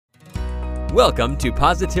Welcome to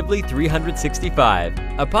Positively 365,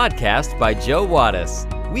 a podcast by Joe Wattis.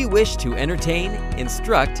 We wish to entertain,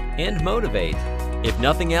 instruct, and motivate. If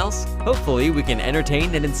nothing else, hopefully we can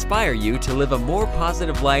entertain and inspire you to live a more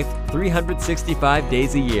positive life 365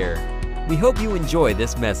 days a year. We hope you enjoy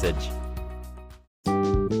this message.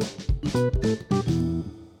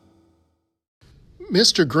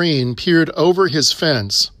 Mr. Green peered over his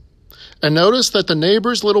fence and noticed that the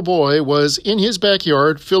neighbor's little boy was in his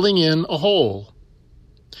backyard filling in a hole.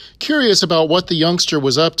 Curious about what the youngster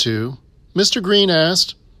was up to, Mr. Green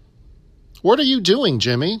asked, "What are you doing,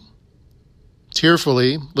 Jimmy?"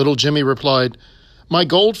 Tearfully, little Jimmy replied, "My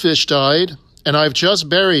goldfish died, and I've just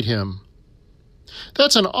buried him."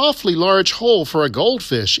 "That's an awfully large hole for a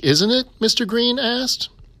goldfish, isn't it?" Mr. Green asked.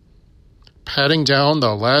 Patting down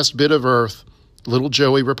the last bit of earth, little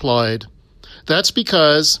Joey replied, "That's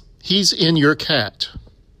because he's in your cat."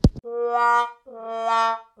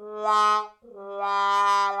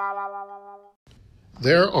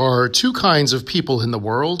 There are two kinds of people in the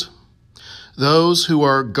world: those who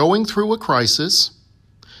are going through a crisis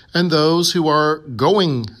and those who are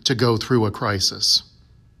going to go through a crisis.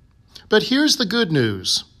 But here's the good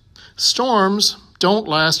news. Storms don't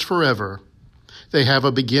last forever. They have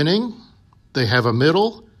a beginning, they have a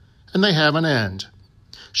middle, and they have an end.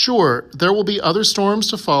 Sure, there will be other storms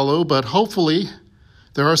to follow, but hopefully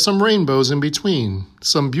there are some rainbows in between,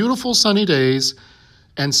 some beautiful sunny days,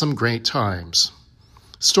 and some great times.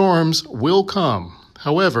 Storms will come.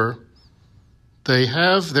 However, they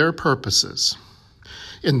have their purposes.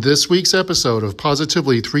 In this week's episode of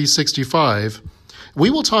Positively 365, we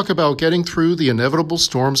will talk about getting through the inevitable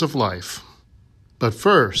storms of life. But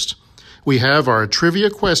first, we have our trivia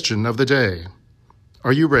question of the day.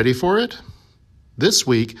 Are you ready for it? This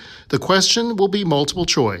week, the question will be multiple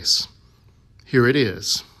choice. Here it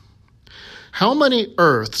is. How many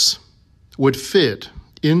Earths would fit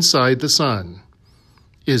inside the sun?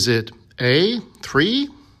 Is it A, 3,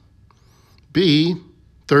 B,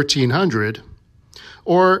 1,300,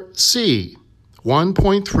 or C,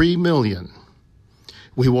 1.3 million?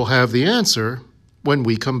 We will have the answer when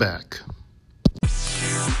we come back.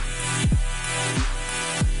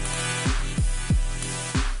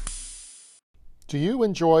 Do you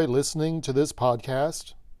enjoy listening to this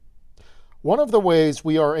podcast? One of the ways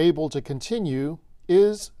we are able to continue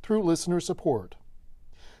is through listener support.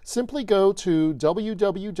 Simply go to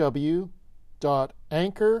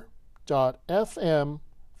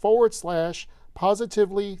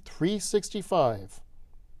www.anchor.fm/positively365.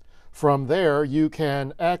 From there, you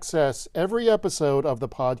can access every episode of the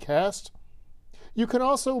podcast. You can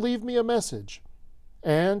also leave me a message.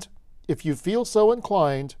 And if you feel so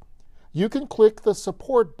inclined, you can click the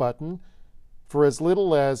support button. For as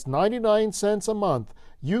little as 99 cents a month,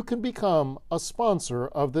 you can become a sponsor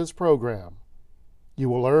of this program. You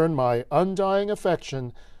will earn my undying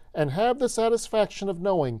affection and have the satisfaction of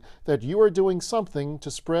knowing that you are doing something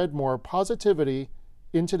to spread more positivity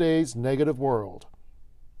in today's negative world.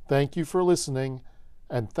 Thank you for listening,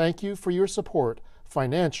 and thank you for your support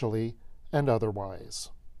financially and otherwise.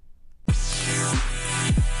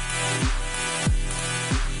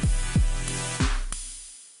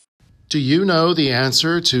 Do you know the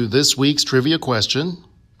answer to this week's trivia question?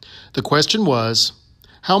 The question was,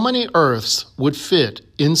 how many Earths would fit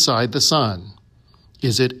inside the sun?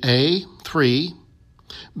 Is it A, 3,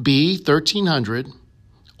 B, 1,300,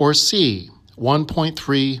 or C,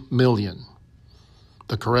 1.3 million?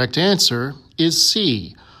 The correct answer is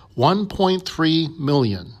C, 1.3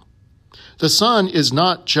 million. The sun is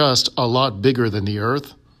not just a lot bigger than the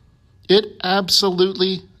Earth. It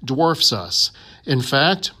absolutely dwarfs us. In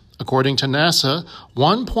fact, according to NASA,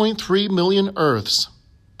 1.3 million Earths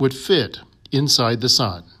would fit inside the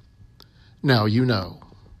sun. Now you know.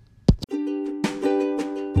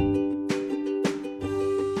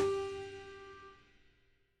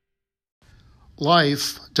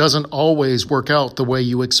 Life doesn't always work out the way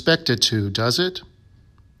you expect it to, does it?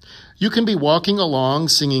 You can be walking along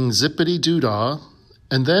singing Zippity-Doo-Dah,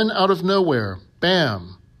 and then out of nowhere,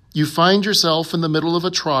 bam, you find yourself in the middle of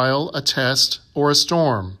a trial, a test, or a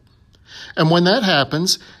storm. And when that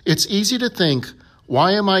happens, it's easy to think,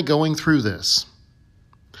 why am I going through this?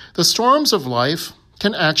 The storms of life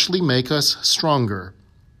can actually make us stronger.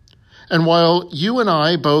 And while you and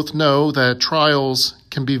I both know that trials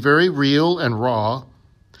can be very real and raw,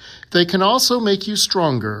 they can also make you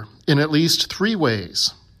stronger in at least 3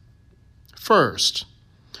 ways. First,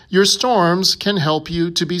 your storms can help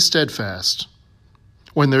you to be steadfast.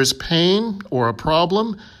 When there's pain or a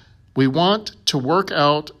problem, we want to work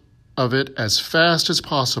out of it as fast as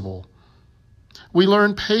possible. We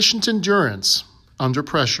learn patient endurance under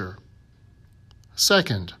pressure.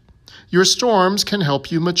 Second, your storms can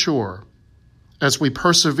help you mature. As we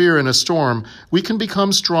persevere in a storm, we can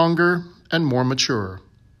become stronger and more mature.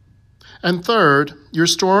 And third, your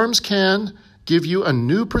storms can give you a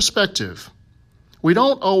new perspective. We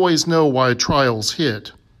don't always know why trials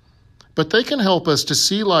hit, but they can help us to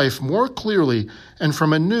see life more clearly and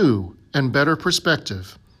from a new and better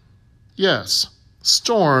perspective. Yes,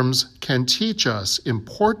 storms can teach us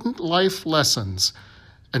important life lessons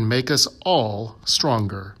and make us all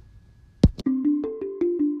stronger.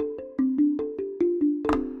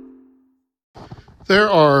 There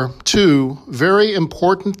are two very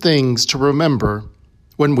important things to remember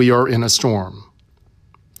when we are in a storm.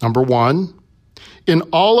 Number one, in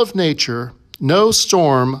all of nature, no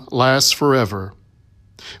storm lasts forever.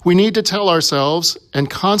 We need to tell ourselves and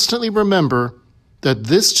constantly remember that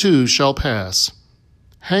this too shall pass.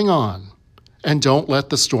 Hang on and don't let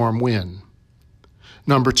the storm win.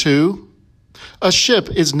 Number two, a ship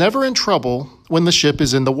is never in trouble when the ship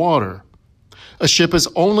is in the water. A ship is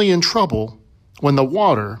only in trouble when the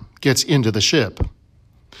water gets into the ship.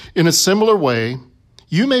 In a similar way,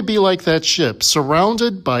 you may be like that ship,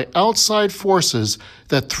 surrounded by outside forces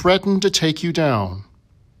that threaten to take you down.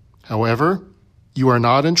 However, you are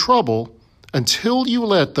not in trouble until you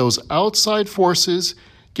let those outside forces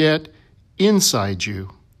get inside you.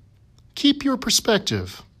 Keep your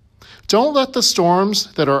perspective. Don't let the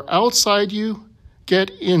storms that are outside you get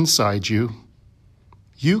inside you.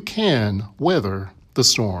 You can weather the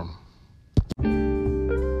storm.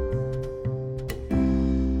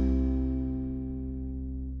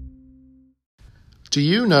 Do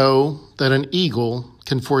you know that an eagle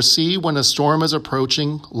can foresee when a storm is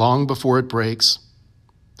approaching long before it breaks?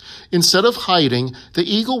 Instead of hiding, the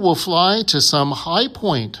eagle will fly to some high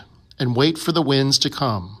point and wait for the winds to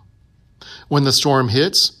come. When the storm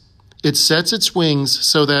hits, it sets its wings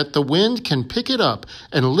so that the wind can pick it up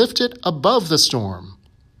and lift it above the storm.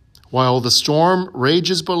 While the storm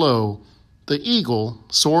rages below, the eagle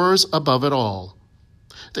soars above it all.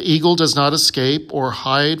 The eagle does not escape or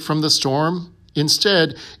hide from the storm.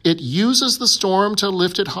 Instead, it uses the storm to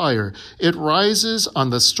lift it higher. It rises on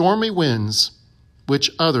the stormy winds, which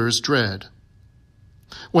others dread.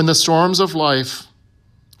 When the storms of life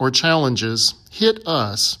or challenges hit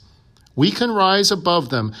us, we can rise above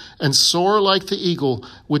them and soar like the eagle,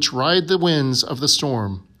 which ride the winds of the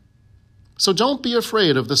storm. So don't be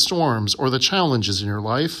afraid of the storms or the challenges in your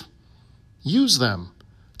life. Use them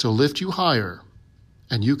to lift you higher,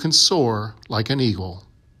 and you can soar like an eagle.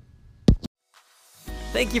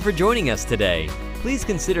 Thank you for joining us today. Please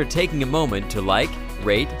consider taking a moment to like,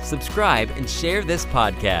 rate, subscribe, and share this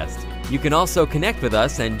podcast. You can also connect with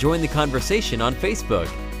us and join the conversation on Facebook.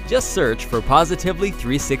 Just search for Positively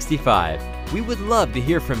 365. We would love to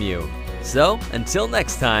hear from you. So, until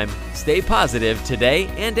next time, stay positive today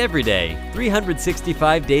and every day,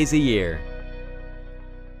 365 days a year.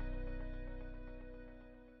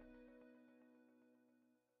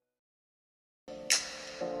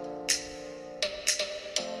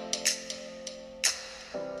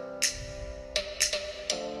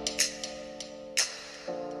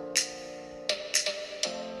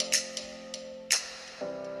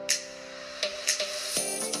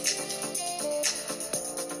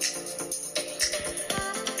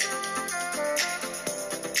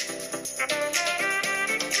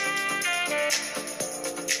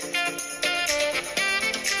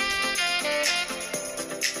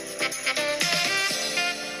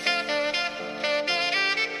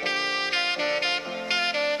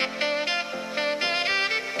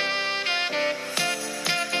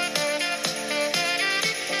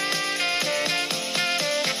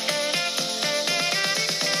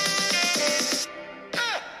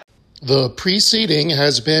 The preceding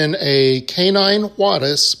has been a Canine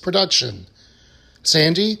Wattis production.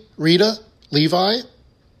 Sandy, Rita, Levi,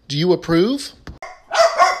 do you approve?